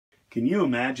Can you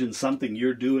imagine something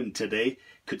you're doing today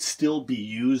could still be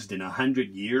used in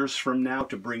 100 years from now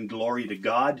to bring glory to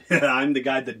God? I'm the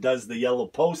guy that does the yellow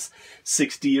posts,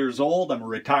 60 years old. I'm a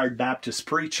retired Baptist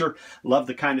preacher. Love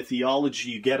the kind of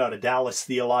theology you get out of Dallas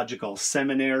Theological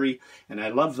Seminary. And I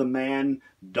love the man,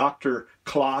 Dr.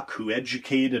 Clock, who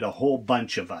educated a whole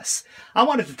bunch of us. I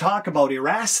wanted to talk about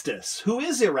Erastus. Who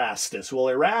is Erastus? Well,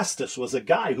 Erastus was a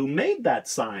guy who made that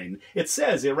sign. It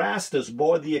says Erastus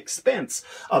bore the expense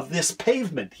of this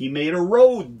pavement. He made a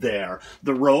road there.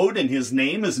 The road and his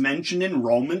name is mentioned in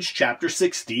Romans chapter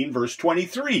 16, verse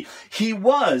 23. He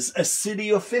was a city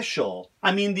official.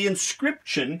 I mean, the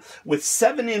inscription with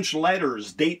 7-inch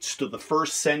letters dates to the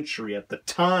 1st century. At the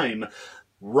time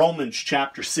Romans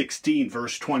chapter 16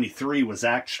 verse 23 was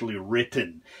actually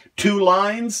written. 2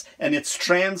 lines, and it's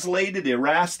translated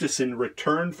Erastus in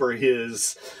return for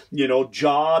his,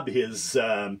 job, his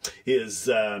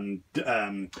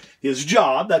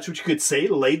job, that's what you could say,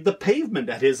 laid the pavement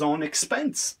at his own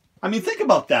expense. I mean, think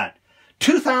about that.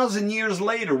 2,000 years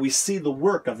later, we see the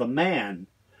work of a man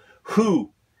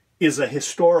who is a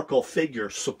historical figure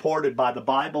supported by the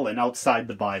Bible and outside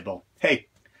the Bible. Hey,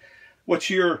 what's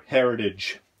your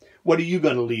heritage? What are you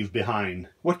going to leave behind?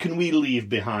 What can we leave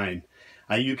behind?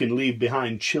 You can leave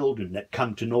behind children that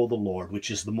come to know the Lord, which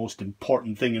is the most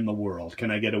important thing in the world. Can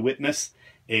I get a witness?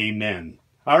 Amen.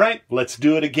 All right, let's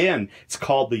do it again. It's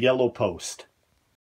called the yellow post.